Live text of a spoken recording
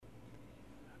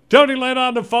Tony Lynn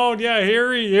on the phone. Yeah,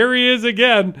 here he is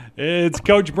again. It's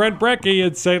Coach Brent Brecky.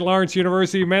 It's St. Lawrence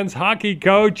University men's hockey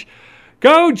coach.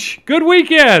 Coach, good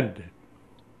weekend.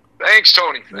 Thanks,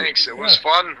 Tony. Thanks. It was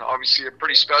fun. Obviously, a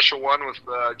pretty special one with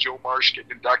Joe Marsh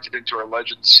getting inducted into our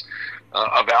Legends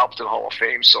of Alpton Hall of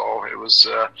Fame. So it was,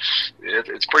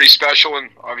 it's pretty special.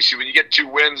 And obviously, when you get 2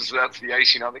 wins, that's the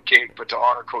icing on the cake. But to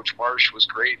honor Coach Marsh was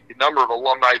great. The number of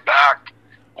alumni back,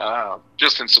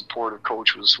 just in support of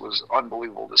Coach, was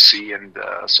unbelievable to see. And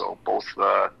so both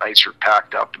nights were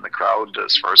packed up in the crowd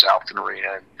as far as Alpton Arena.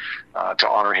 And to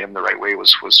honor him the right way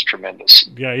was tremendous.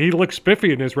 Yeah, he looked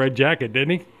spiffy in his red jacket,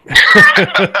 didn't he?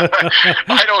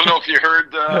 I don't know if you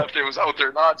heard if it was out there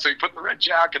or not. So he put the red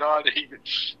jacket on. He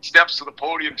steps to the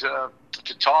podium to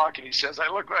talk, and he says, "I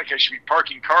look like I should be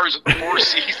parking cars at the Four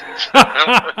Seasons."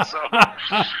 So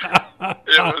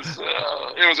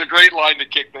it was a great line to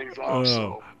kick things off.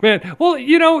 So. Man, well,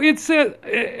 you know, it's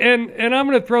and I'm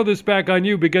going to throw this back on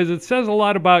you because it says a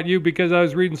lot about you, because I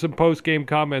was reading some post-game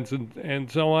comments and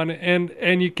so on,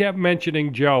 and you kept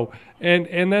mentioning Joe,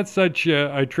 and that's such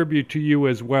a tribute to you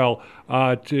as well,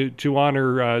 to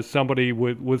honor somebody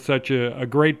with such a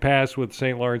great past with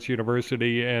St. Lawrence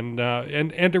University, and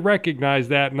to recognize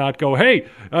that, and not go, hey,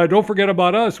 don't forget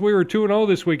about us. We were 2-0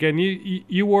 this weekend.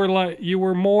 You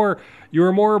were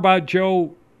more about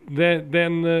Joe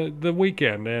than the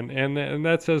weekend, and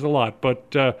that says a lot.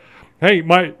 But hey,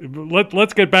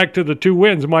 let's get back to the 2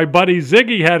 wins. My buddy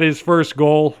Ziggy had his first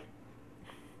goal.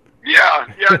 Yeah,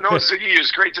 no, Ziggy, it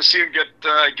was great to see him get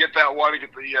that one, to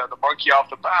get the monkey off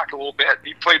the back a little bit.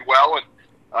 He played well, and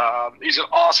he's an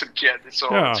awesome kid. So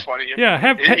it's funny.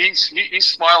 Yeah, he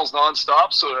smiles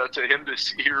nonstop. So to him to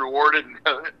see rewarded,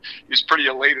 he's pretty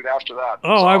elated after that.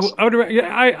 Oh, awesome.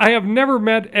 I have never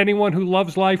met anyone who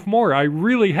loves life more. I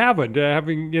really haven't.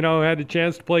 Having had a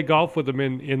chance to play golf with him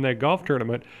in that golf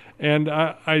tournament. And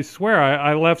I swear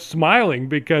I left smiling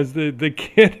because the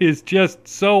kid is just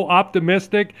so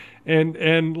optimistic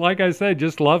and like I said,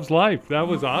 just loves life. That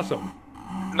was awesome.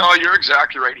 No, you're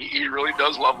exactly right. He really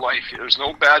does love life. There's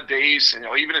no bad days.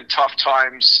 Even in tough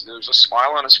times, there's a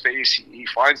smile on his face. He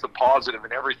finds the positive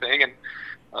in everything, and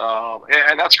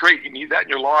that's great. You need that in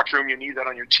your locker room. You need that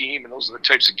on your team, and those are the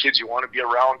types of kids you want to be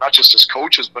around, not just as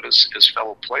coaches, but as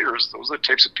fellow players. Those are the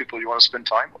types of people you want to spend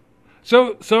time with.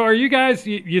 So are you guys?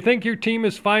 You think your team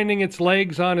is finding its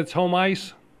legs on its home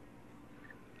ice?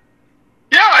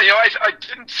 Yeah, I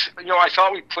didn't. I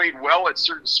thought we played well at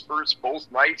certain spurts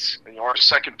both nights. Our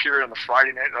second period on the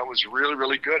Friday night, that was really,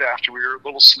 really good. After we were a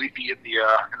little sleepy in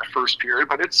the first period,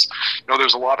 but it's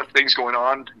there's a lot of things going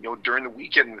on. During the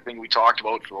weekend, the thing we talked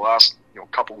about for the last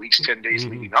couple weeks, 10 days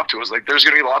leading up to it was like there's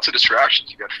going to be lots of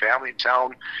distractions. You got family in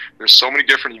town. There's so many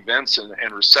different events and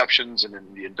receptions and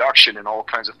the induction and all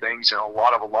kinds of things. And a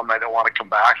lot of alumni that want to come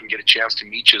back and get a chance to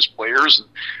meet you as players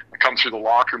and come through the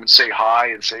locker room and say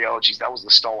hi and say, oh, geez, that was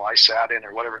the stall I sat in,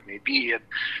 or whatever it may be. And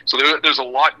so there's a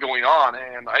lot going on.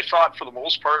 And I thought for the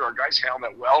most part our guys handled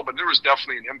that well, but there was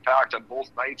definitely an impact on both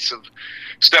nights of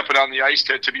stepping on the ice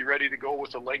to be ready to go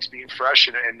with the legs being fresh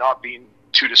and not being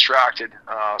too distracted.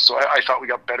 So I thought we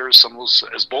got better as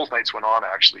both nights went on,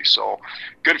 actually. So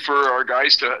good for our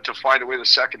guys to find a way the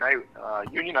second night.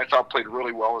 Union, I thought, played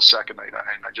really well the second night.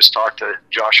 And I just talked to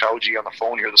Josh Howgie on the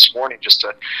phone here this morning just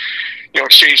to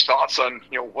exchange thoughts on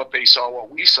what they saw,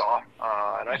 what we saw.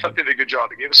 And I thought they did a good job.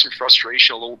 They gave us some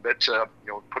frustration a little bit to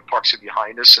put pucks in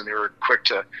behind us, and they were quick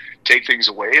to take things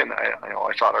away. And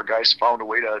I thought our guys found a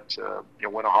way to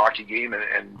win a hockey game,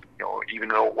 and even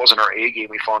though it wasn't our A game,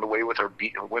 we found a way with our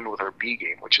win with our B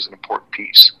game, which is an important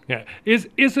piece. Yeah. Is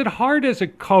it hard as a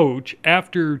coach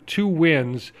after 2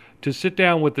 wins to sit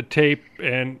down with the tape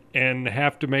and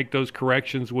have to make those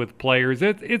corrections with players?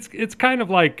 It's kind of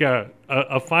like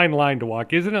a fine line to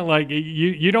walk, isn't it? Like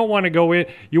you don't want to go in.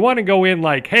 You want to go in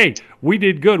like, hey, we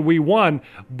did good, we won,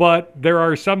 but there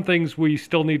are some things we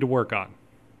still need to work on.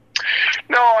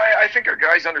 No, I think our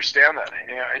guys understand that,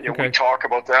 and Okay. we talk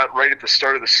about that right at the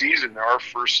start of the season. Our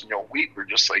first week, we're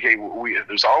just like, hey,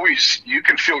 there's always, you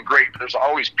can feel great, but there's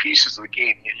always pieces of the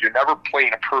game. You're never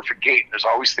playing a perfect game. There's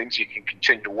always things you can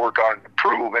continue to work on and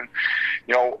improve. And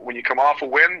when you come off a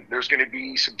win, there's going to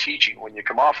be some teaching. When you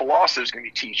come off a loss, there's going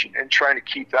to be teaching. And trying to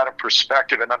keep that in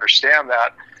perspective and understand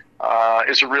that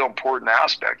is a real important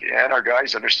aspect. And our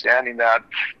guys understanding that,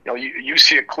 you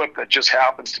see a clip that just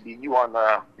happens to be you on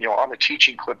the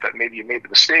teaching clip that maybe you made the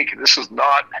mistake. And this is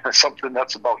not something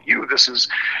that's about you. This is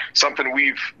something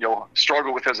we've,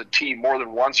 struggled with as a team more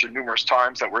than once or numerous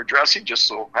times that we're addressing. Just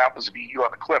so happens to be you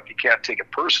on the clip. You can't take it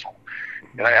personal.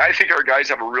 And I think our guys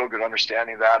have a real good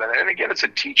understanding of that. And again, it's a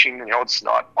teaching, it's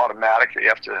not automatic. They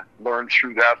have to learn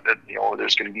through that,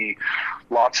 there's going to be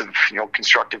lots of,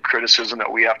 constructive criticism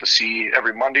that we have to see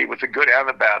every Monday with the good and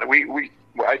the bad.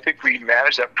 I think we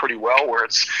manage that pretty well, where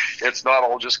it's not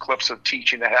all just clips of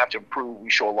teaching that have to improve. We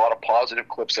show a lot of positive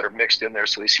clips that are mixed in there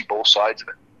so they see both sides of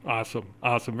it.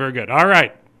 Awesome. Very good. All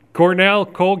right. Cornell,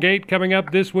 Colgate coming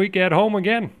up this week at home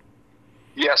again.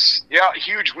 Yes. Yeah,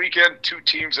 huge weekend. Two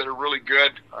teams that are really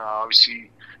good.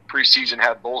 Obviously, preseason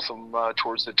had both of them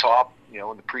towards the top, in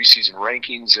the preseason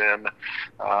rankings. And,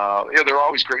 they're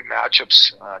always great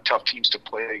matchups, tough teams to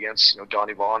play against.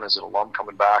 Donnie Vaughn as an alum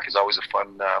coming back is always a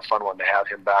fun one to have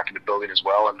him back in the building as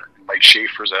well. And Mike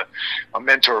Schaefer's a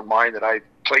mentor of mine that I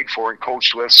played for and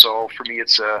coached with. So for me,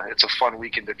 it's a fun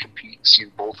weekend to compete and see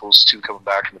both those two coming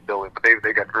back in the building. But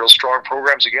they got real strong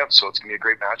programs again, so it's going to be a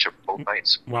great matchup both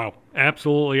nights. Wow,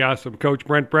 absolutely awesome. Coach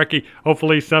Brent Brecky,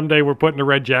 hopefully someday we're putting a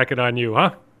red jacket on you,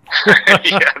 huh?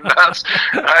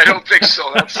 I don't think so.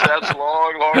 That's a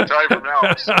long time from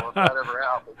now. So if that ever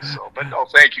happens. But no,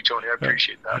 thank you, Tony. I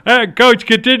appreciate that. Coach,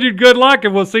 continued good luck,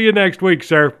 and we'll see you next week,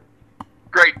 sir.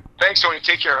 Great. Thanks, Tony.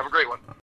 Take care. Have a great one.